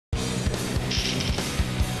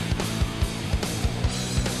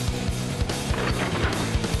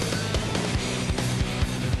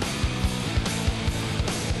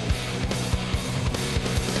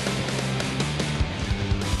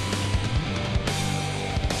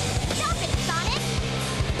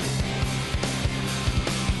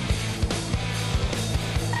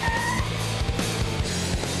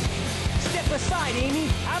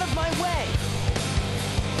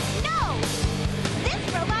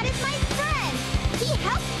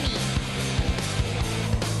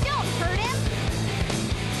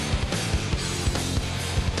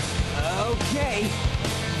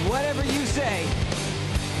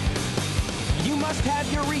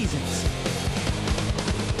with your reasons.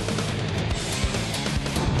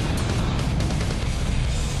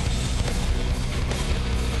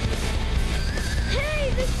 Hey,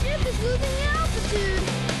 the ship is losing altitude.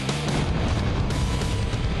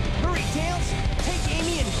 Hurry, Tails! Take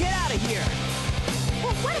Amy and get out of here!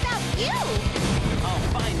 Well, what about you? I'll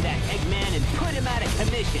find that Eggman and put him out of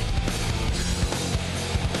commission.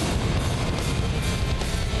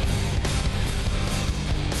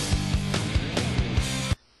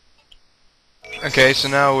 Okay, so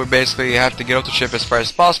now we basically have to get off the ship as fast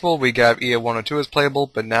as possible. We got EA 102 as playable,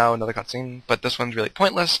 but now another cutscene. But this one's really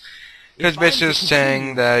pointless. It's basically just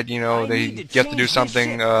saying that, you know, you have to do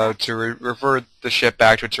something to revert the ship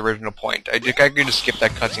back to its original point. I can just skip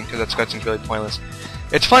that cutscene because that cutscene's really pointless.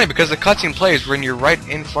 It's funny because the cutscene plays when you're right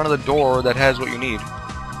in front of the door that has what you need.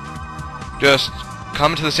 Just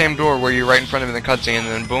come to the same door where you're right in front of it in the cutscene, and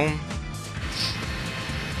then boom,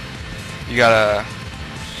 you gotta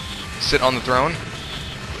sit on the throne,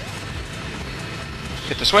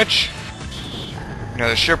 hit the switch, now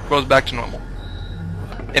the ship goes back to normal.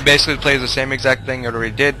 It basically plays the same exact thing it already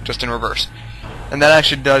did, just in reverse. And that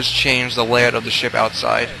actually does change the layout of the ship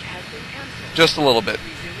outside. Just a little bit.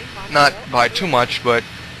 Not by too much, but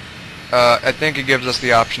I think it gives us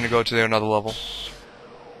the option to go to another level.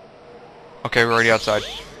 Okay, we're already outside.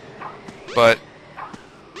 But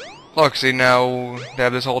look, see, now they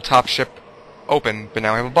have this whole top ship open, but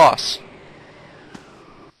now we have a boss.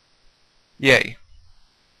 Yay.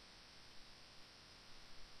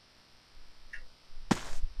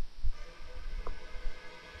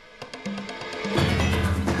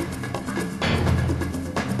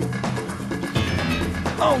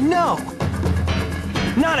 Oh no!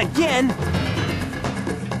 Not again!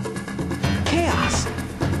 Chaos!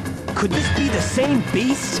 Could this be the same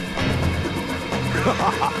beast?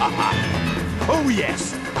 Oh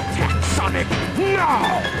yes! Attack Sonic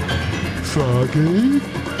now! Froggy?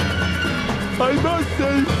 I must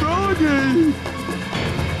say Froggy!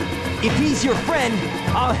 If he's your friend,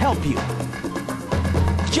 I'll help you.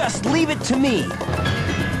 Just leave it to me.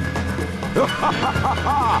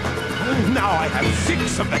 Now I have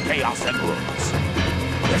 6 of the Chaos Emeralds.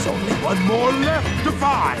 There's only one more left to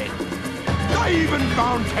find. I even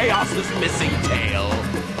found Chaos's missing tail.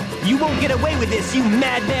 You won't get away with this, you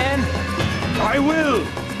madman! I will.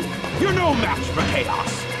 You're no match for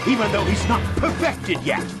Chaos, even though he's not perfected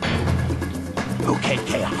yet. Okay,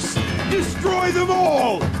 Chaos. Destroy them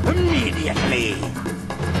all immediately.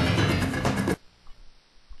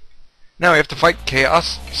 Now we have to fight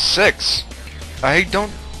Chaos 6.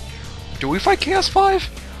 Do we fight Chaos 5?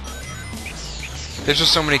 There's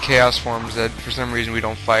just so many Chaos forms that for some reason we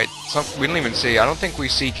don't fight. We don't even see. I don't think we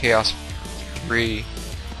see Chaos 3.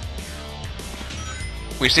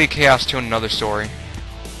 We see Chaos 2 in another story.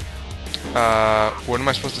 What am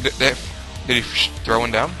I supposed to do? Did he throw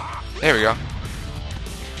one down? There we go.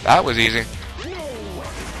 That was easy.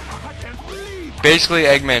 Basically,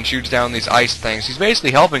 Eggman shoots down these ice things. He's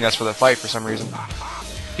basically helping us for the fight for some reason.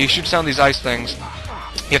 He shoots down these ice things.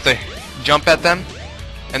 You have to jump at them,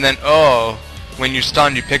 and then, oh, when you're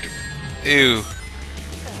stunned, you pick... Ew.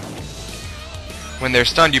 When they're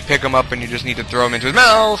stunned, you pick them up, and you just need to throw them into his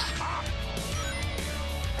mouth!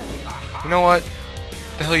 You know what?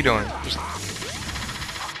 What the hell are you doing? Just...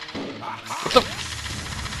 What the...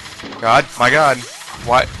 God, my God.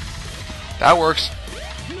 What? That works.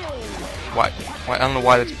 What? I don't know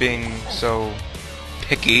why that's being so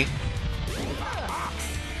picky.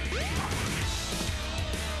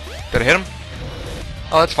 Did I hit him?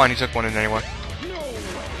 Oh, that's fine. He took one in anyway.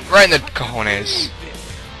 Right in the cojones.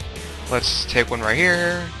 Let's take one right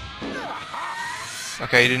here.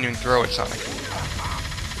 Okay, you didn't even throw it, Sonic.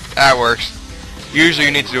 That works. Usually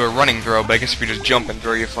you need to do a running throw, but I guess if you just jump and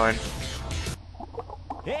throw, you're fine.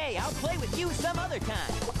 Hey, I'll play with you some other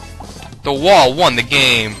time. The wall won the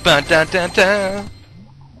game. Ba da da da.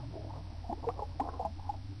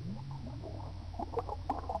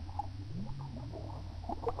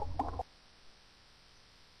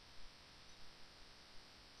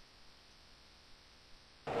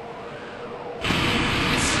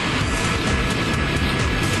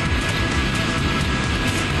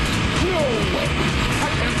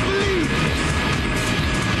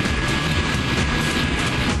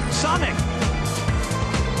 Sonic!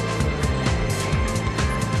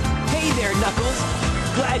 Hey there, Knuckles.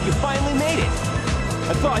 Glad you finally made it.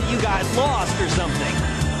 I thought you got lost or something.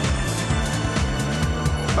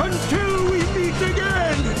 Until we meet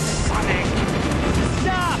again, Sonic!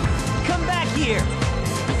 Stop! Come back here!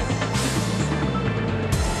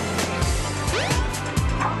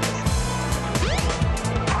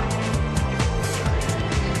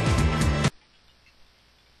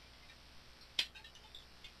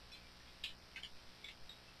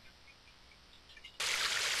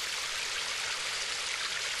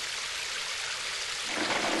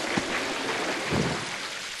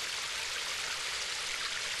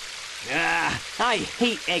 I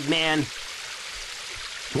hate Eggman.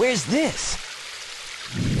 Where's this?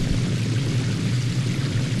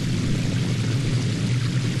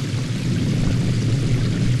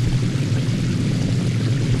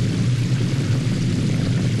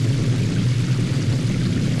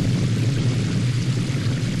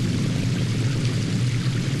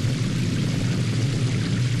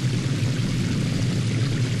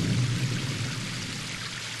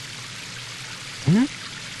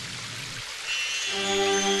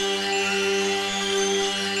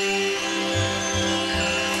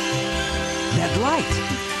 That light.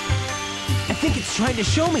 I think it's trying to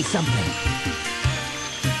show me something.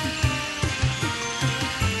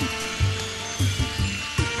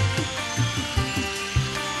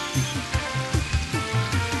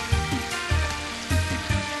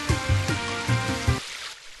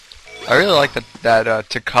 I really like that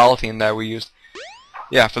Tikal theme that we used.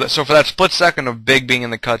 Yeah, for that split second of Big being in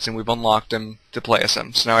the cutscene, we've unlocked him to play as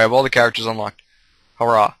him. So now we have all the characters unlocked.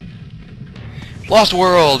 Hurrah! Lost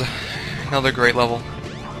World, another great level.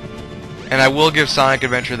 And I will give Sonic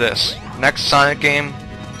Adventure this: next Sonic game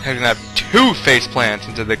is gonna have 2 face plants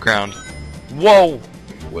into the ground. Whoa!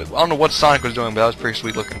 I don't know what Sonic was doing, but that was pretty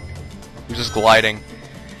sweet looking. He was just gliding.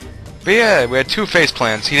 But yeah, we had 2 face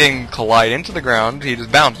plants. He didn't collide into the ground, he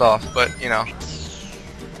just bounced off, but, you know.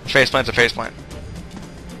 Face plant's a face plant.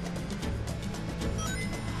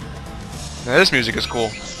 Now this music is cool.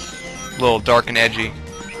 A little dark and edgy.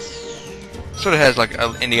 Sort of has like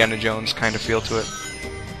an Indiana Jones kind of feel to it.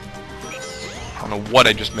 I don't know what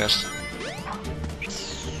I just missed.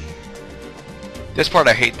 This part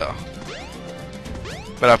I hate though.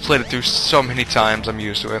 But I've played it through so many times, I'm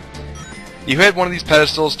used to it. You hit one of these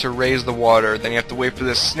pedestals to raise the water, then you have to wait for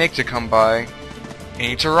this snake to come by, and you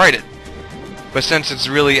need to ride it. But since it's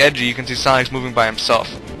really edgy, you can see Sonic's moving by himself.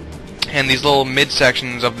 And these little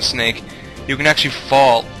mid-sections of the snake, you can actually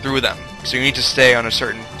fall through them. So you need to stay on a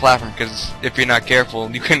certain platform, because if you're not careful,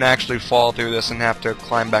 you can actually fall through this and have to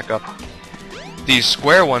climb back up. These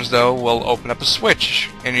square ones, though, will open up a switch,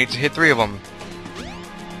 and you need to hit 3 of them.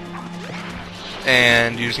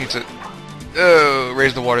 And you just need to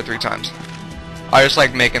raise the water 3 times. I just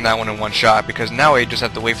like making that one in one shot, because now we just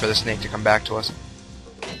have to wait for the snake to come back to us.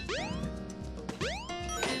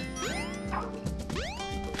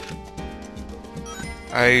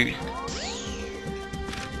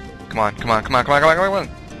 Come on, come on, come on, come on, come on, come on.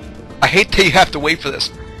 I hate that you have to wait for this.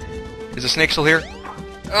 Is the snake still here?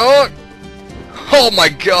 Oh! Oh my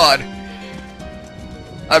god!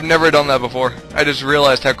 I've never done that before. I just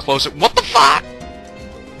realized how close it— what the fuck?!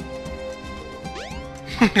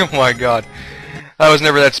 Oh my god. I was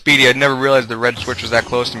never that speedy. I'd never realized the red switch was that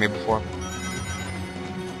close to me before.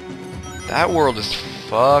 That world is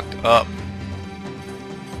fucked up.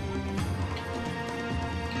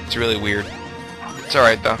 It's really weird. It's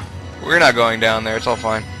alright though. We're not going down there, it's all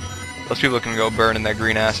fine. Those people can go burn in that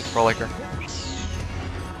green acid for all I care.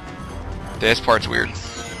 This part's weird.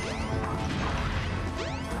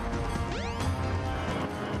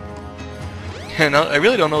 And I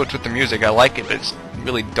really don't know what's with the music. I like it, but it's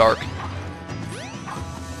really dark.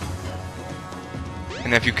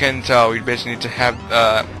 And if you can tell, you basically need to have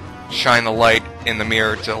shine the light in the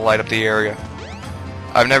mirror to light up the area.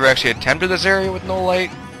 I've never actually attempted this area with no light,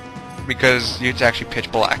 because it's actually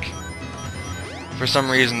pitch black. For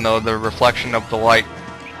some reason, though, the reflection of the light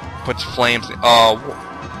puts flames in— oh,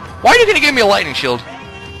 why are you gonna give me a lightning shield?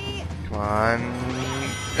 Come on.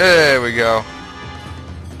 There we go.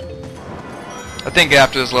 I think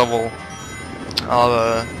after this level,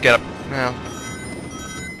 I'll get up. Well,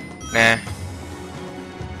 nah.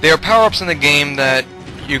 There are power-ups in the game that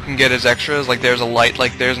you can get as extras. Like there's a light,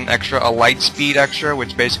 a light speed extra,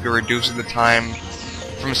 which basically reduces the time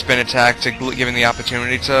from spin attack to giving the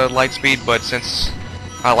opportunity to light speed. But since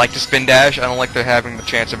I like to spin dash, I don't like to having the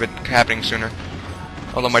chance of it happening sooner.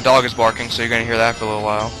 Although my dog is barking, so you're gonna hear that for a little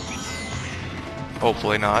while.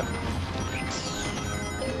 Hopefully not.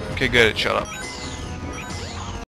 Okay, good. Shut up.